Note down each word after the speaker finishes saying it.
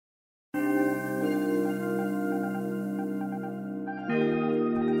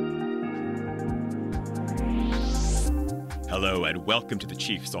Hello and welcome to the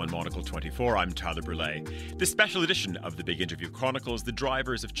Chiefs on Monocle 24. I'm Tyler Brulé. This special edition of the Big Interview chronicles the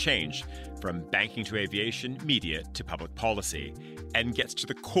drivers of change from banking to aviation, media to public policy, and gets to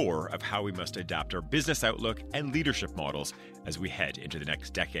the core of how we must adapt our business outlook and leadership models as we head into the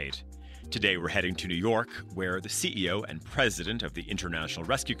next decade. Today we're heading to New York, where the CEO and president of the International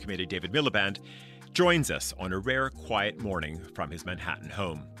Rescue Committee, David Miliband, joins us on a rare quiet morning from his Manhattan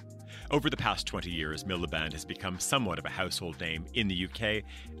home. Over the past 20 years, Miliband has become somewhat of a household name in the UK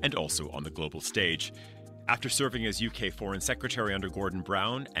and also on the global stage. After serving as UK Foreign Secretary under Gordon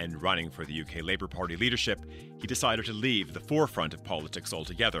Brown and running for the UK Labour Party leadership, he decided to leave the forefront of politics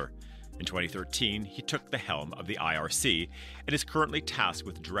altogether. In 2013, he took the helm of the IRC and is currently tasked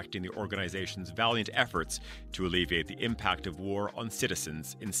with directing the organization's valiant efforts to alleviate the impact of war on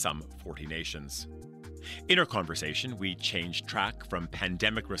citizens in some 40 nations. In our conversation, we changed track from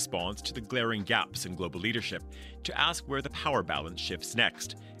pandemic response to the glaring gaps in global leadership to ask where the power balance shifts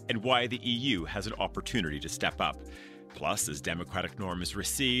next and why the EU has an opportunity to step up. Plus, as democratic norms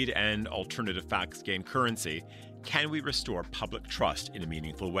recede and alternative facts gain currency, can we restore public trust in a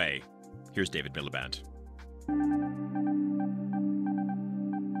meaningful way? Here's David Miliband.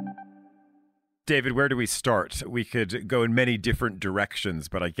 David, where do we start? We could go in many different directions,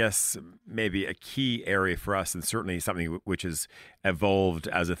 but I guess maybe a key area for us, and certainly something which has evolved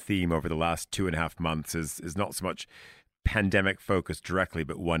as a theme over the last 2.5 months, is not so much pandemic focused directly,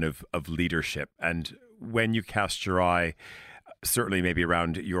 but one of leadership. And when you cast your eye, certainly maybe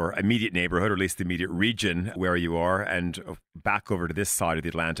around your immediate neighborhood, or at least the immediate region where you are, and back over to this side of the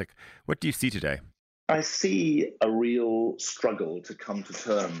Atlantic, what do you see today? I see a real struggle to come to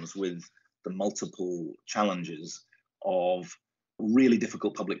terms with the multiple challenges of really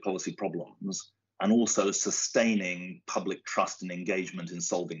difficult public policy problems and also sustaining public trust and engagement in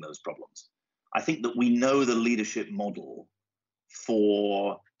solving those problems. I think that we know the leadership model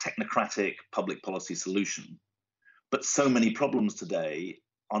for technocratic public policy solution, but so many problems today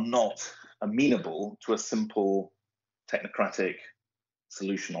are not amenable to a simple technocratic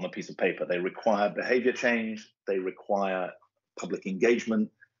solution on a piece of paper. They require behavior change, they require public engagement,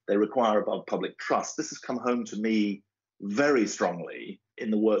 they require above public trust. This has come home to me very strongly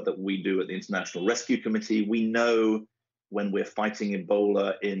in the work that we do at the International Rescue Committee. We know when we're fighting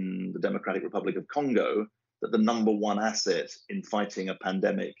Ebola in the Democratic Republic of Congo that the number one asset in fighting a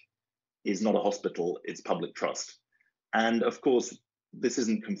pandemic is not a hospital, it's public trust. And of course, this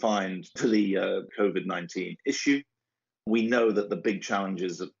isn't confined to the COVID-19 issue. We know that the big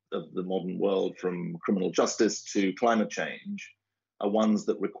challenges of the modern world, from criminal justice to climate change, are ones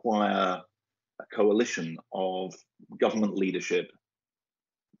that require a coalition of government leadership,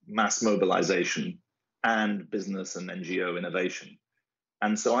 mass mobilization, and business and NGO innovation.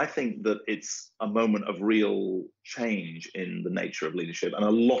 And so I think that it's a moment of real change in the nature of leadership, and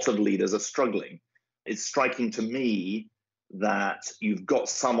a lot of leaders are struggling. It's striking to me that you've got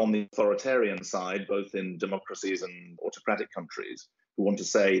some on the authoritarian side, both in democracies and autocratic countries, who want to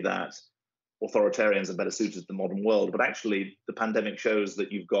say that authoritarians are better suited to the modern world. But actually, the pandemic shows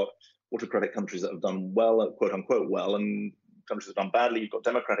that you've got autocratic countries that have done well, quote unquote well, and countries that have done badly. You've got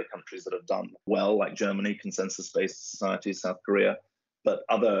democratic countries that have done well, like Germany, consensus-based societies, South Korea. But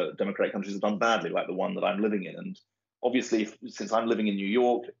other democratic countries have done badly, like the one that I'm living in. And obviously, since I'm living in New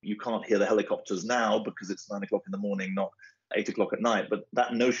York, you can't hear the helicopters now because it's 9 o'clock in the morning, not 8 o'clock at night. But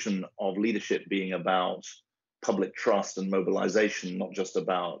that notion of leadership being about public trust and mobilization, not just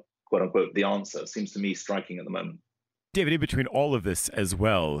about, quote unquote, the answer, seems to me striking at the moment. David, in between all of this as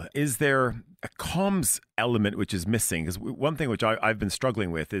well, is there a comms element which is missing? Because one thing which I've been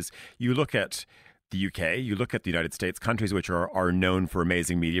struggling with is you look at the UK, you look at the United States, countries which are known for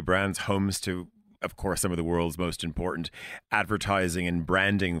amazing media brands, homes to, of course, some of the world's most important advertising and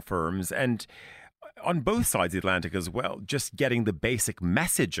branding firms. And on both sides of the Atlantic as well, just getting the basic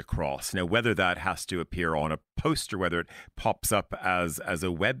message across. Now, whether that has to appear on a poster, whether it pops up as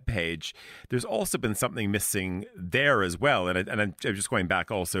a web page, there's also been something missing there as well. And I'm just going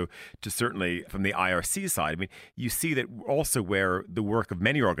back also to certainly from the IRC side. I mean, you see that also where the work of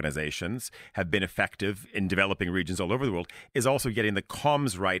many organizations have been effective in developing regions all over the world is also getting the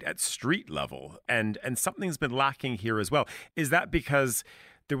comms right at street level. And something's been lacking here as well. Is that because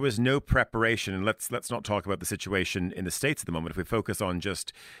there was no preparation? And let's not talk about the situation in the States at the moment. If we focus on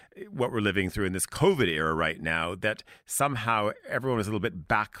just what we're living through in this COVID era right now, that somehow everyone was a little bit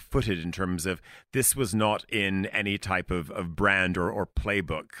back-footed in terms of this was not in any type of brand or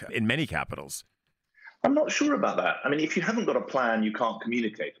playbook in many capitals. I'm not sure about that. I mean, if you haven't got a plan, you can't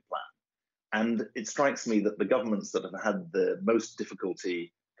communicate a plan. And it strikes me that the governments that have had the most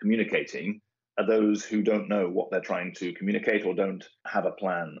difficulty communicating are those who don't know what they're trying to communicate or don't have a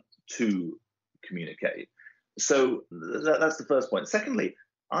plan to communicate. So that's the first point. Secondly,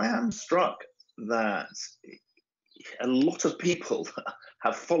 I am struck that a lot of people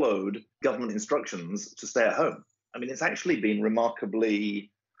have followed government instructions to stay at home. I mean, it's actually been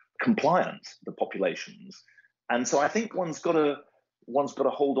remarkably compliant, the populations. And so I think one's got to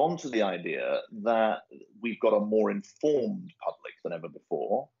hold on to the idea that we've got a more informed public than ever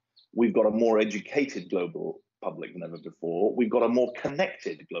before. We've got a more educated global public than ever before. We've got a more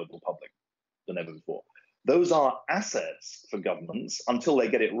connected global public than ever before. Those are assets for governments until they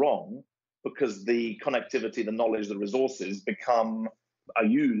get it wrong, because the connectivity, the knowledge, the resources are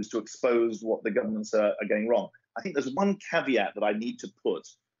used to expose what the governments are getting wrong. I think there's one caveat that I need to put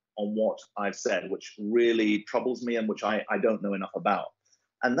on what I've said, which really troubles me and which I don't know enough about.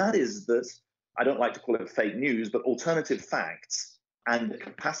 And that is that, I don't like to call it fake news, but alternative facts and the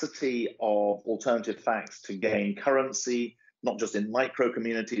capacity of alternative facts to gain currency, not just in micro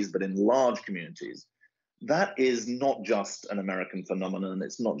communities, but in large communities. That is not just an American phenomenon.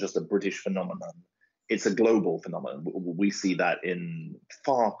 It's not just a British phenomenon. It's a global phenomenon. We see that in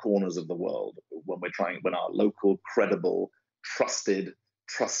far corners of the world when our local, credible,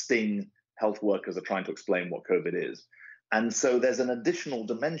 trusting health workers are trying to explain what COVID is. And so there's an additional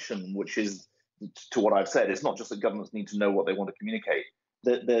dimension, which is to what I've said. It's not just that governments need to know what they want to communicate.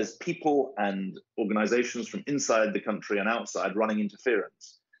 There's people and organizations from inside the country and outside running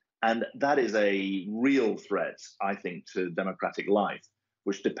interference. And that is a real threat, I think, to democratic life,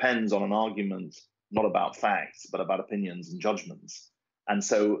 which depends on an argument not about facts, but about opinions and judgments. And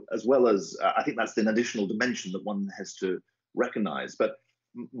so, as well as, I think that's an additional dimension that one has to recognize. But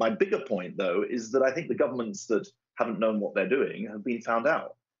my bigger point, though, is that I think the governments that haven't known what they're doing have been found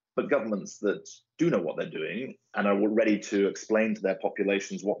out. But governments that do know what they're doing and are ready to explain to their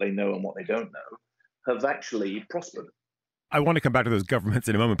populations what they know and what they don't know have actually prospered. I want to come back to those governments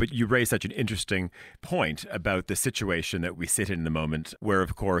in a moment, but you raise such an interesting point about the situation that we sit in the moment, where,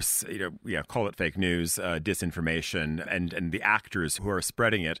 of course, call it fake news, disinformation, and the actors who are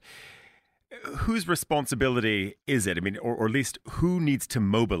spreading it. Whose responsibility is it? I mean, or at least who needs to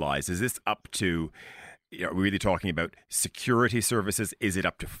mobilize? Is this up to, are we really talking about security services? Is it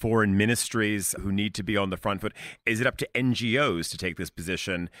up to foreign ministries who need to be on the front foot? Is it up to NGOs to take this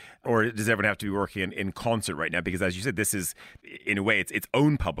position? Or does everyone have to be working in concert right now? Because as you said, this is, in a way, its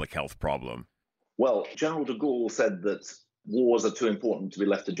own public health problem. Well, General de Gaulle said that wars are too important to be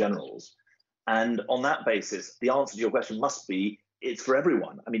left to generals. And on that basis, the answer to your question must be, it's for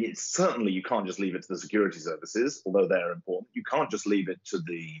everyone. I mean, it's certainly, you can't just leave it to the security services, although they're important. You can't just leave it to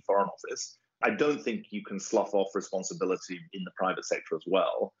the Foreign Office. I don't think you can slough off responsibility in the private sector as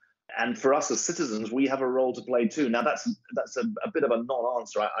well. And for us as citizens, we have a role to play too. Now, that's a bit of a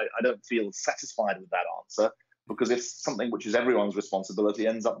non-answer. I don't feel satisfied with that answer, because if something which is everyone's responsibility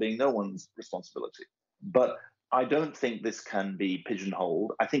ends up being no one's responsibility. But I don't think this can be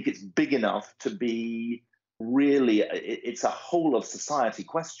pigeonholed. I think it's big enough to be really, it's a whole of society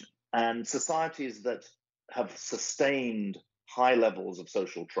question. And societies that have sustained high levels of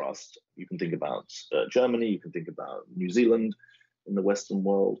social trust, you can think about Germany, you can think about New Zealand in the Western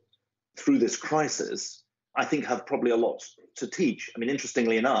world, through this crisis, I think have probably a lot to teach. I mean,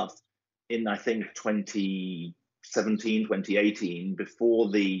 interestingly enough, in I think 2017, 2018, before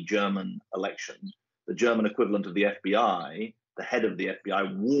the German election, the German equivalent of the FBI, the head of the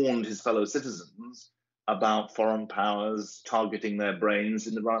FBI, warned his fellow citizens about foreign powers targeting their brains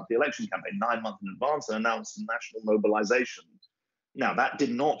in the run-up to the election campaign 9 months in advance, and announced a national mobilization. Now, that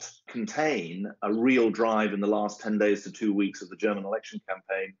did not contain a real drive in the last 10 days to 2 weeks of the German election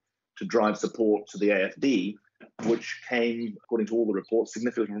campaign to drive support to the AfD, which came, according to all the reports,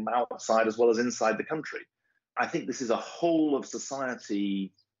 significantly from outside as well as inside the country. I think this is a whole of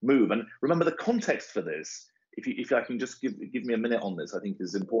society move. And remember, the context for this, if I can just give me a minute on this, I think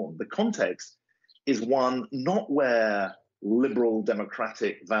is important. The context is one not where liberal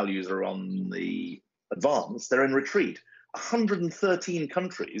democratic values are on the advance, they're in retreat. 113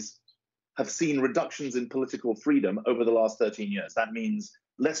 countries have seen reductions in political freedom over the last 13 years. That means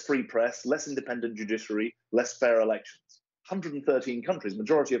less free press, less independent judiciary, less fair elections. 113 countries,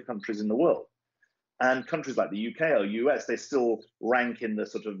 majority of countries in the world. And countries like the UK or US, they still rank in the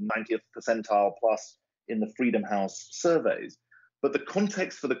sort of 90th percentile plus in the Freedom House surveys. But the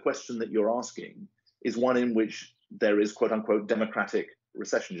context for the question that you're asking is one in which there is, quote unquote, democratic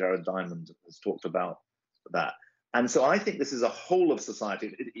recession. Jared Diamond has talked about that. And so I think this is a whole of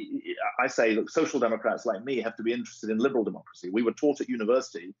society. I say that social democrats like me have to be interested in liberal democracy. We were taught at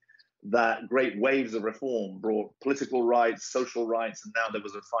university that great waves of reform brought political rights, social rights, and now there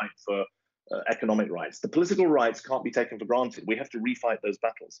was a fight for economic rights. The political rights can't be taken for granted. We have to refight those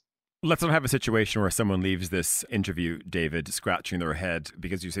battles. Let's not have a situation where someone leaves this interview, David, scratching their head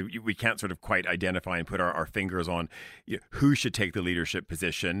because you say we can't sort of quite identify and put our fingers on who should take the leadership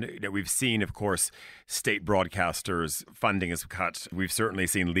position. We've seen, of course, state broadcasters' funding is cut. We've certainly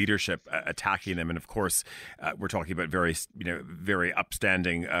seen leadership attacking them. And of course, we're talking about very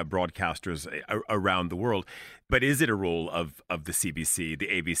upstanding broadcasters around the world. But is it a role of the CBC, the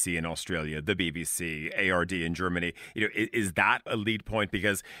ABC in Australia, the BBC, ARD in Germany? Is that a lead point?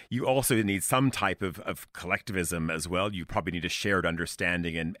 Because you also need some type of collectivism as well. You probably need a shared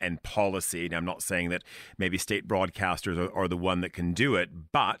understanding and policy. And I'm not saying that maybe state broadcasters are the one that can do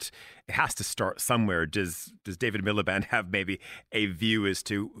it, but it has to start somewhere. Does David Miliband have maybe a view as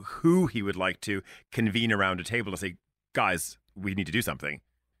to who he would like to convene around a table to say, guys, we need to do something?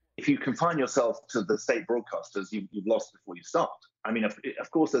 If you confine yourself to the state broadcasters, you've lost before you start. I mean,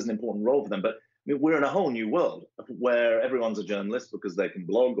 of course, there's an important role for them, but we're in a whole new world where everyone's a journalist because they can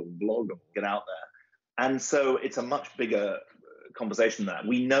blog or get out there. And so it's a much bigger conversation than that.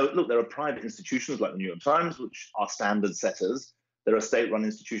 We know, look, there are private institutions like the New York Times, which are standard setters. There are state-run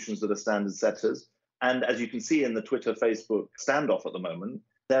institutions that are standard setters. And as you can see in the Twitter, Facebook standoff at the moment,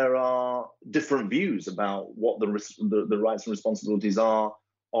 there are different views about what the rights and responsibilities are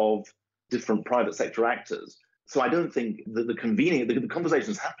of different private sector actors. So I don't think that the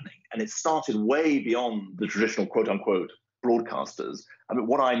conversation is happening, and it started way beyond the traditional quote unquote broadcasters. I mean,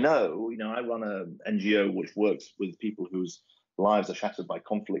 what I know, I run an NGO which works with people whose lives are shattered by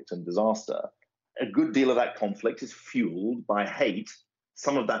conflict and disaster. A good deal of that conflict is fueled by hate.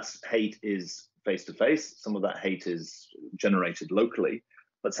 Some of that hate is face to face. Some of that hate is generated locally,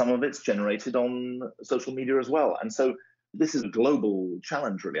 but some of it's generated on social media as well. And so this is a global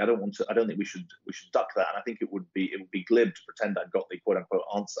challenge, really. I don't think we should duck that. And I think it would be glib to pretend I've got the quote unquote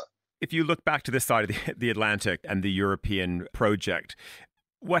answer. If you look back to this side of the Atlantic and the European project,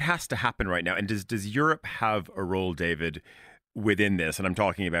 what has to happen right now? And does Europe have a role, David, within this? And I'm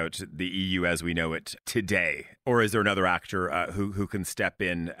talking about the EU as we know it today. Or is there another actor who can step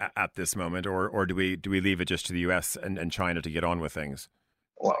in at this moment? Or do we leave it just to the US and China to get on with things?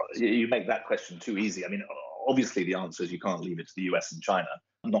 Well, you make that question too easy. I mean, obviously, the answer is you can't leave it to the US and China,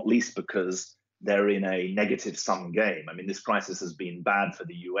 not least because they're in a negative-sum game. I mean, this crisis has been bad for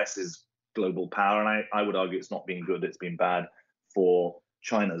the US's global power, and I would argue it's not been good. It's been bad for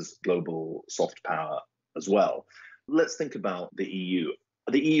China's global soft power as well. Let's think about the EU.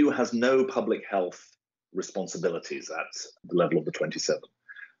 The EU has no public health responsibilities at the level of the 27,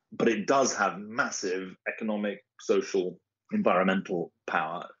 but it does have massive economic, social, environmental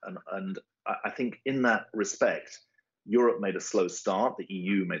power, and I think in that respect, Europe made a slow start, the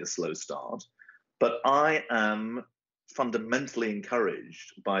EU made a slow start, but I am fundamentally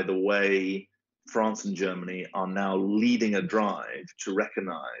encouraged by the way France and Germany are now leading a drive to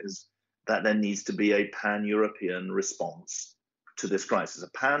recognize that there needs to be a pan-European response to this crisis,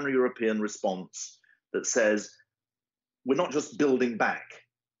 a pan-European response that says we're not just building back,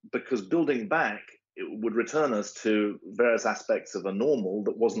 because building back it would return us to various aspects of a normal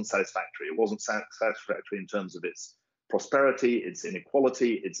that wasn't satisfactory. It wasn't satisfactory in terms of its prosperity, its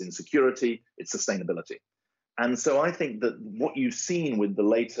inequality, its insecurity, its sustainability. And so I think that what you've seen with the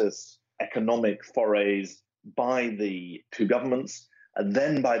latest economic forays by the two governments and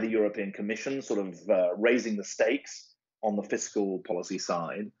then by the European Commission sort of raising the stakes on the fiscal policy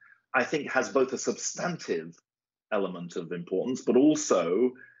side, I think has both a substantive element of importance, but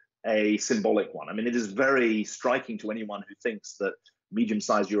also a symbolic one. I mean, it is very striking to anyone who thinks that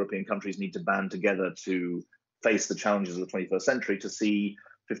medium-sized European countries need to band together to face the challenges of the 21st century to see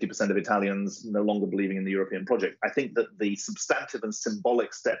 50% of Italians no longer believing in the European project. I think that the substantive and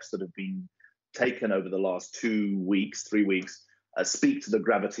symbolic steps that have been taken over the last 3 weeks, speak to the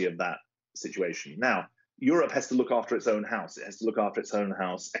gravity of that situation. Now, Europe has to look after its own house. It has to look after its own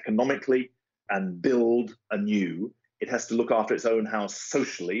house economically and build anew. It has to look after its own house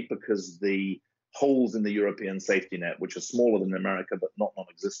socially because the holes in the European safety net, which are smaller than America but not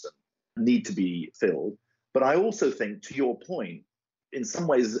non-existent, need to be filled. But I also think, to your point, in some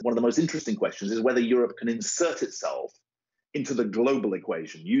ways, one of the most interesting questions is whether Europe can insert itself into the global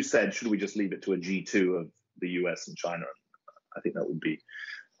equation. You said, should we just leave it to a G2 of the US and China? I think that would be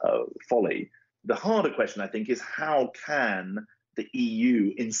folly. The harder question, I think, is how can the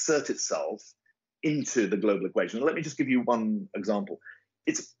EU insert itself into the global equation? And let me just give you one example.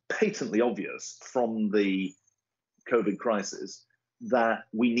 It's patently obvious from the COVID crisis that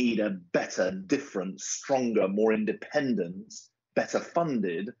we need a better, different, stronger, more independent, better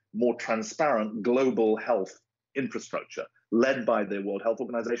funded, more transparent global health infrastructure. led by the World Health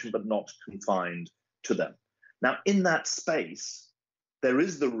Organization, but not confined to them. Now, in that space, there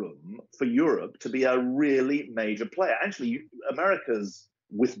is the room for Europe to be a really major player. Actually, America's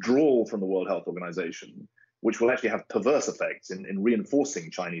withdrawal from the World Health Organization, which will actually have perverse effects in reinforcing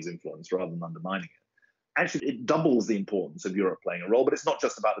Chinese influence rather than undermining it, actually it doubles the importance of Europe playing a role, but it's not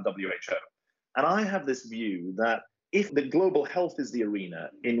just about the WHO. And I have this view that if the global health is the arena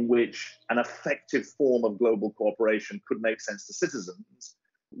in which an effective form of global cooperation could make sense to citizens,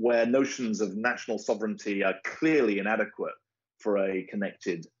 where notions of national sovereignty are clearly inadequate for a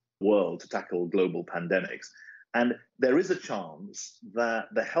connected world to tackle global pandemics. And there is a chance that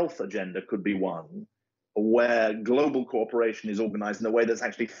the health agenda could be one where global cooperation is organized in a way that's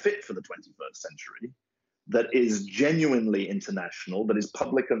actually fit for the 21st century, that is genuinely international, that is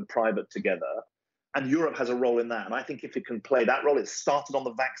public and private together. And Europe has a role in that. And I think if it can play that role, it started on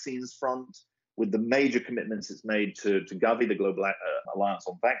the vaccines front with the major commitments it's made to Gavi, the Global Alliance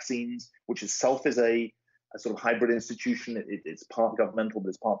on Vaccines, which itself is a sort of hybrid institution. It's part governmental, but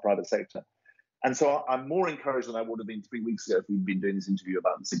it's part private sector. And so I'm more encouraged than I would have been 3 weeks ago if we'd been doing this interview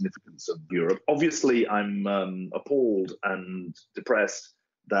about the significance of Europe. Obviously, I'm appalled and depressed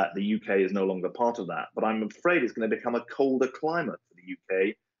that the UK is no longer part of that. But I'm afraid it's going to become a colder climate for the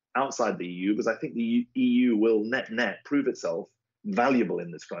UK outside the EU, because I think the EU will net prove itself valuable in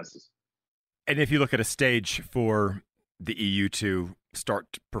this crisis. And if you look at a stage for the EU to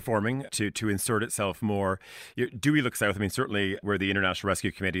start performing, to insert itself more, do we look south? I mean, certainly where the International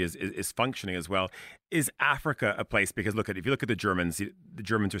Rescue Committee is functioning as well. Is Africa a place? Because if you look at the Germans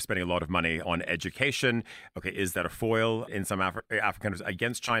are spending a lot of money on education. Okay, is that a foil in some African countries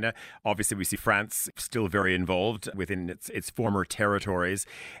against China? Obviously, we see France still very involved within its former territories.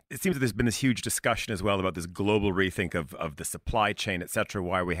 It seems that there's been this huge discussion as well about this global rethink of the supply chain, etc.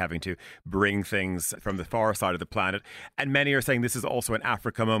 Why are we having to bring things from the far side of the planet? And many are saying this is also an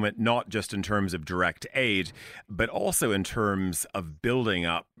Africa moment, not just in terms of direct aid, but also in terms of building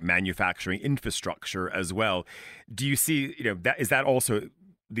up manufacturing infrastructure as well. Do you see, is that also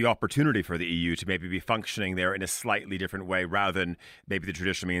the opportunity for the EU to maybe be functioning there in a slightly different way rather than maybe the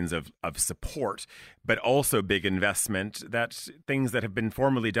traditional means of support, but also big investment, that things that have been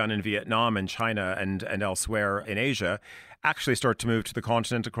formerly done in Vietnam and China and elsewhere in Asia actually start to move to the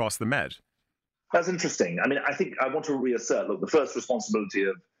continent across the Med? That's interesting. I mean, I think I want to reassert, look, the first responsibility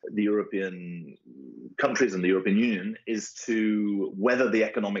of the European countries and the European Union is to weather the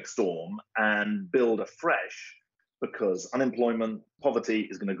economic storm and build afresh, because unemployment, poverty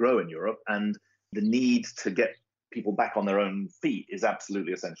is going to grow in Europe, and the need to get people back on their own feet is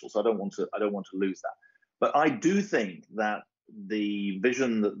absolutely essential. So I don't want to lose that. But I do think that the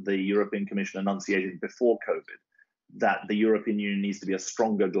vision that the European Commission enunciated before COVID, that the European Union needs to be a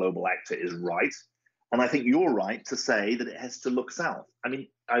stronger global actor, is right. And I think you're right to say that it has to look south. I mean,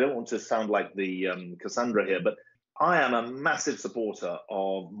 I don't want to sound like the Cassandra here, but I am a massive supporter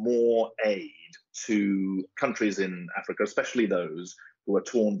of more aid to countries in Africa, especially those who are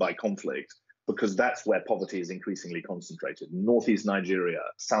torn by conflict, because that's where poverty is increasingly concentrated. Northeast Nigeria,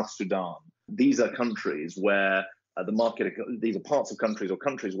 South Sudan, these are countries where these are parts of countries or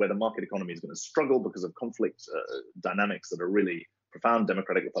countries where the market economy is going to struggle because of conflict dynamics that are really profound.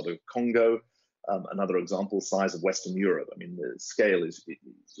 Democratic Republic of Congo, another example, size of Western Europe. I mean, the scale is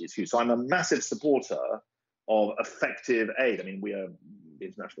huge. So I'm a massive supporter of effective aid. I mean, the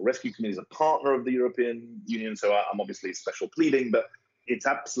International Rescue Committee is a partner of the European Union, so I'm obviously special pleading, but it's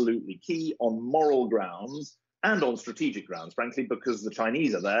absolutely key on moral grounds and on strategic grounds, frankly, because the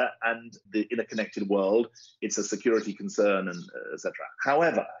Chinese are there, and in a connected world, it's a security concern, and etc.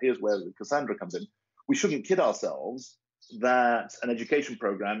 However, here's where Cassandra comes in. We shouldn't kid ourselves that an education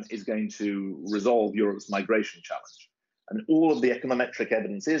program is going to resolve Europe's migration challenge. And all of the econometric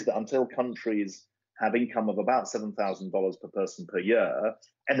evidence is that until countries have income of about $7,000 per person per year,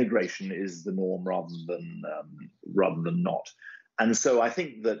 emigration is the norm rather than not. And so I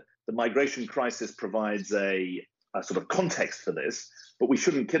think that the migration crisis provides a sort of context for this, but we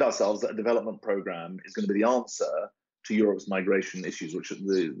shouldn't kid ourselves that a development program is going to be the answer to Europe's migration issues, which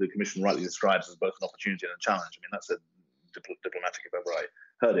the Commission rightly describes as both an opportunity and a challenge. I mean, that's a diplomatic, if ever I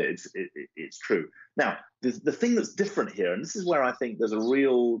heard it. It's true. Now, the thing that's different here, and this is where I think there's a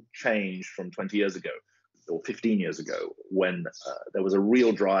real change from 20 years ago or 15 years ago, when there was a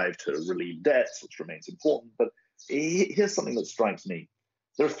real drive to relieve debts, which remains important. But here's something that strikes me.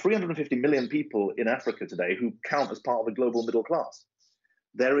 There are 350 million people in Africa today who count as part of the global middle class.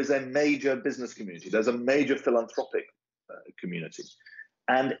 There is a major business community. There's a major philanthropic community.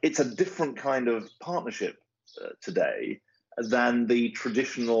 And it's a different kind of partnership today than the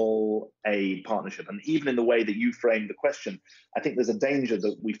traditional aid partnership. And even in the way that you framed the question, I think there's a danger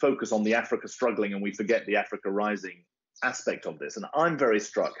that we focus on the Africa struggling and we forget the Africa rising aspect of this. And I'm very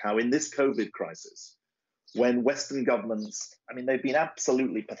struck how in this COVID crisis, when Western governments, I mean, they've been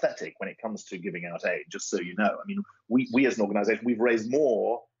absolutely pathetic when it comes to giving out aid, just so you know. I mean, we as an organization, we've raised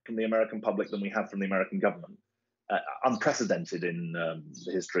more from the American public than we have from the American government. Unprecedented in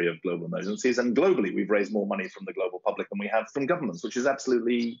the history of global emergencies. And globally, we've raised more money from the global public than we have from governments, which is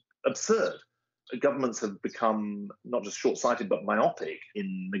absolutely absurd. Governments have become not just short-sighted, but myopic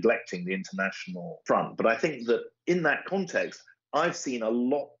in neglecting the international front. But I think that in that context, I've seen a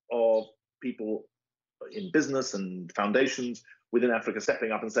lot of people in business and foundations within Africa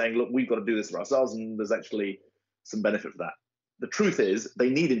stepping up and saying, look, we've got to do this for ourselves, and there's actually some benefit for that. The truth is they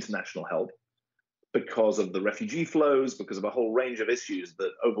need international help because of the refugee flows, because of a whole range of issues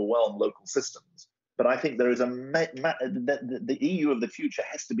that overwhelm local systems. But I think there is the EU of the future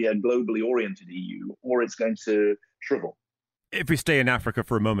has to be a globally oriented EU, or it's going to shrivel. If we stay in Africa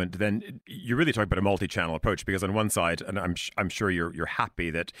for a moment, then you're really talking about a multi-channel approach, because on one side, and I'm sure you're happy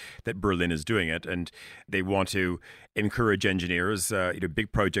that Berlin is doing it, and they want to encourage engineers,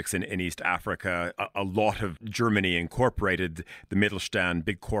 big projects in East Africa. A lot of Germany incorporated the Mittelstand,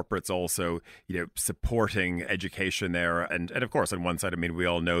 big corporates also, supporting education there. And of course, on one side, I mean, we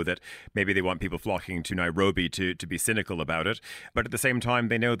all know that maybe they want people flocking to Nairobi to be cynical about it. But at the same time,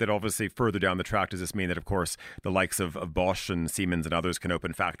 they know that obviously further down the track, does this mean that, of course, the likes of Bosch and Siemens and others can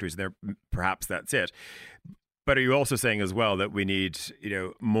open factories there? Perhaps that's it. But are you also saying as well that we need,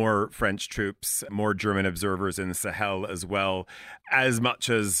 more French troops, more German observers in Sahel as well, as much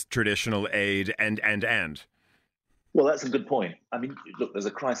as traditional aid and? Well, that's a good point. I mean, look, there's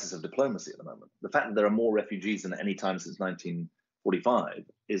a crisis of diplomacy at the moment. The fact that there are more refugees than at any time since 1945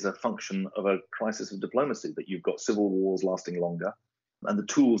 is a function of a crisis of diplomacy, that you've got civil wars lasting longer and the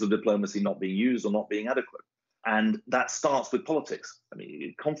tools of diplomacy not being used or not being adequate. And that starts with politics. I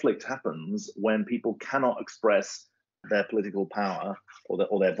mean, conflict happens when people cannot express their political power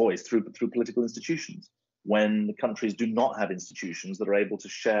or their voice through political institutions. When the countries do not have institutions that are able to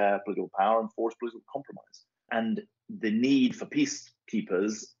share political power and forge political compromise. And the need for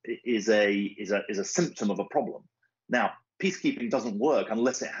peacekeepers is a symptom of a problem. Now, peacekeeping doesn't work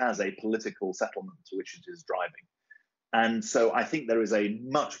unless it has a political settlement to which it is driving. And so I think there is a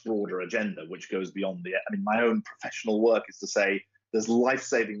much broader agenda which goes beyond my own professional work is to say there's life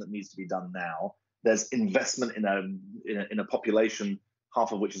saving that needs to be done now. There's investment in a population,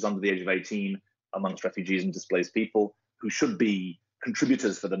 half of which is under the age of 18, amongst refugees and displaced people, who should be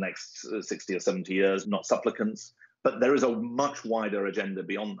contributors for the next 60 or 70 years, not supplicants. But there is a much wider agenda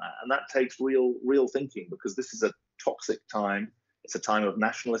beyond that. And that takes real thinking, because this is a toxic time. It's a time of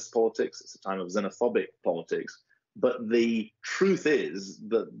nationalist politics. It's a time of xenophobic politics. But the truth is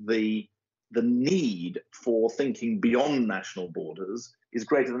that the need for thinking beyond national borders is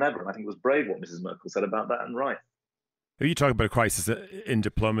greater than ever. And I think it was brave what Mrs. Merkel said about that, and right. If you talk about a crisis in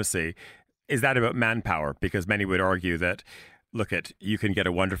diplomacy, is that about manpower? Because many would argue that, you can get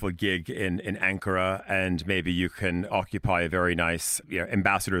a wonderful gig in Ankara, and maybe you can occupy a very nice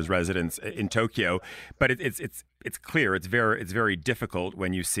ambassador's residence in Tokyo, but it's clear it's very difficult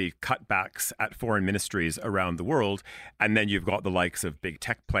when you see cutbacks at foreign ministries around the world, and then you've got the likes of big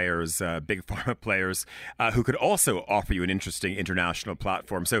tech players, big pharma players, who could also offer you an interesting international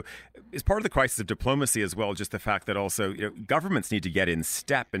platform. So is part of the crisis of diplomacy as well just the fact that also governments need to get in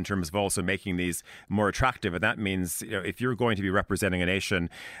step in terms of also making these more attractive, and that means if you're going to be representing a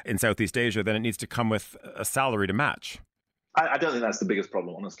nation in Southeast Asia, then it needs to come with a salary to match. I don't think that's the biggest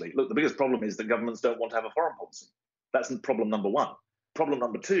problem, honestly. Look, the biggest problem is that governments don't want to have a foreign policy. That's problem number one. Problem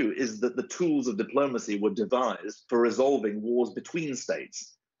number two is that the tools of diplomacy were devised for resolving wars between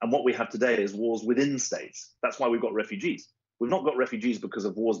states. And what we have today is wars within states. That's why we've got refugees. We've not got refugees because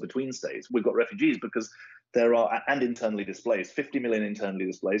of wars between states. We've got refugees because there are, and internally displaced, 50 million internally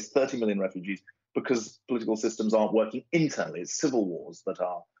displaced, 30 million refugees, because political systems aren't working internally. It's civil wars that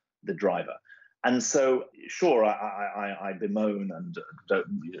are the driver. And so, sure, I bemoan and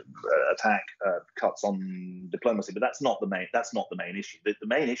attack cuts on diplomacy, but that's not the main issue. The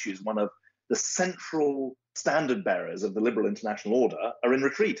main issue is one of the central standard bearers of the liberal international order are in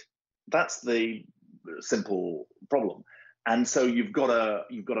retreat. That's the simple problem. And so you've got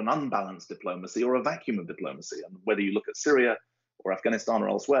an unbalanced diplomacy or a vacuum of diplomacy. And whether you look at Syria or Afghanistan or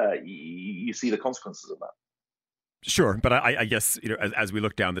elsewhere, you see the consequences of that. Sure, but I guess, as we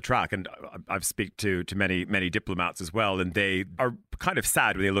look down the track, and I've speak to many diplomats as well, and they are kind of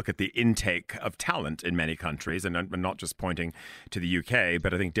sad when they look at the intake of talent in many countries, and I'm not just pointing to the UK,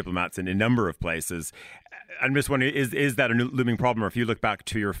 but I think diplomats in a number of places. I'm just wondering, is that a looming problem? Or if you look back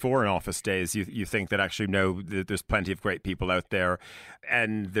to your Foreign Office days, you think that actually, no, there's plenty of great people out there,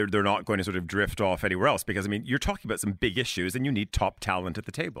 and they're not going to sort of drift off anywhere else? Because, I mean, you're talking about some big issues, and you need top talent at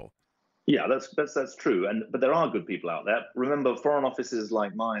the table. Yeah, that's true. But there are good people out there. Remember, foreign offices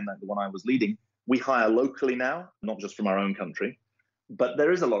like mine, like the one I was leading, we hire locally now, not just from our own country. But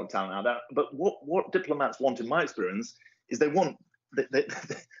there is a lot of talent out there. But what diplomats want, in my experience, is they want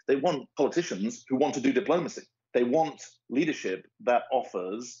politicians who want to do diplomacy. They want leadership that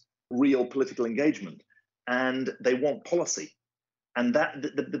offers real political engagement, and they want policy. And that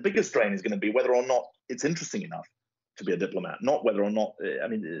the biggest strain is going to be whether or not it's interesting enough to be a diplomat, not whether or not, I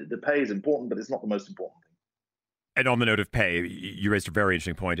mean, the pay is important, but it's not the most important thing. And on the note of pay, you raised a very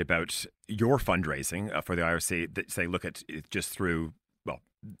interesting point about your fundraising for the IRC, that say, look at it just through, well,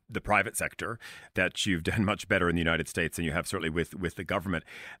 the private sector, that you've done much better in the United States than you have certainly with the government.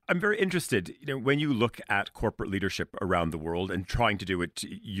 I'm very interested, when you look at corporate leadership around the world and trying to do what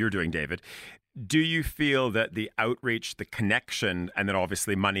you're doing, David, do you feel that the outreach, the connection, and then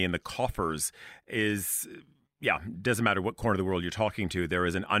obviously money in the coffers is... Yeah, doesn't matter what corner of the world you're talking to, there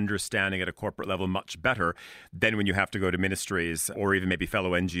is an understanding at a corporate level much better than when you have to go to ministries or even maybe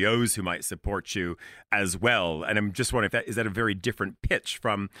fellow NGOs who might support you as well. And I'm just wondering, is that a very different pitch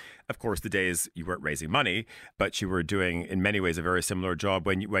from, of course, the days you weren't raising money, but you were doing, in many ways, a very similar job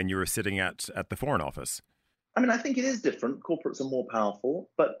when you were sitting at the Foreign Office? I mean, I think it is different. Corporates are more powerful,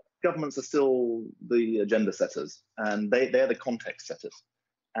 but governments are still the agenda setters, and they're the context setters.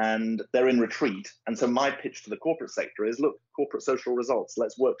 And they're in retreat. And so my pitch to the corporate sector is, look, corporate social results,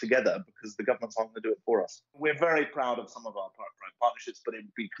 let's work together, because the governments aren't going to do it for us. We're very proud of some of our private partnerships, but it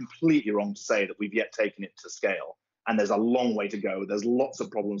would be completely wrong to say that we've yet taken it to scale. And there's a long way to go. There's lots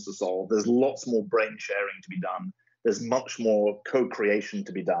of problems to solve. There's lots more brain sharing to be done. There's much more co-creation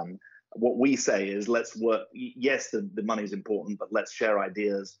to be done. What we say is, let's work. Yes, the money is important, but let's share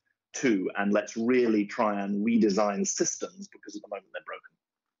ideas too. And let's really try and redesign systems, because at the moment they're broken.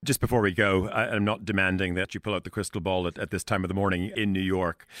 Just before we go, I'm not demanding that you pull out the crystal ball at this time of the morning in New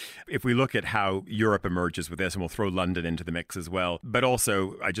York. If we look at how Europe emerges with this, and we'll throw London into the mix as well, but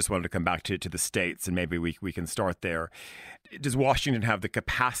also I just wanted to come back to the States, and maybe we can start there. Does Washington have the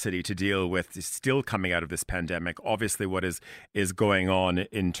capacity to deal with still coming out of this pandemic? Obviously, what is going on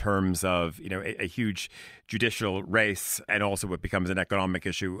in terms of a huge judicial race, and also what becomes an economic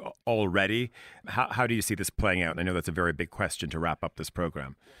issue already. How do you see this playing out? And I know that's a very big question to wrap up this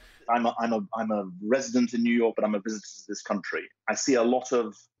program. I'm a resident in New York, but I'm a visitor to this country. I see a lot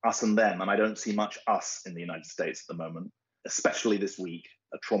of us and them, and I don't see much us in the United States at the moment, especially this week,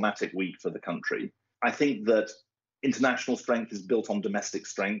 a traumatic week for the country. I think that international strength is built on domestic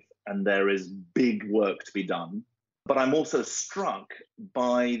strength, and there is big work to be done. But I'm also struck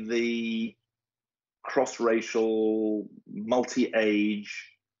by the cross-racial,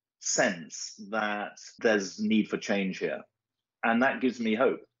 multi-age sense that there's need for change here. And that gives me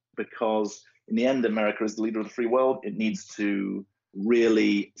hope, because in the end, America is the leader of the free world. It needs to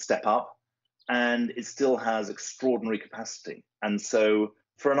really step up, and it still has extraordinary capacity. And so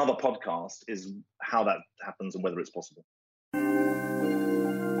for another podcast is how that happens and whether it's possible.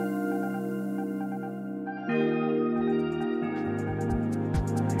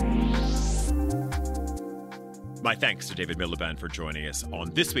 My thanks to David Miliband for joining us on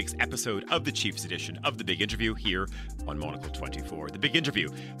this week's episode of the Chief's edition of The Big Interview here on Monocle 24. The Big Interview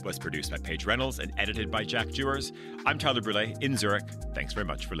was produced by Paige Reynolds and edited by Jack Dewars. I'm Tyler Brûlé in Zurich. Thanks very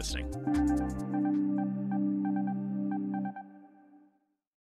much for listening.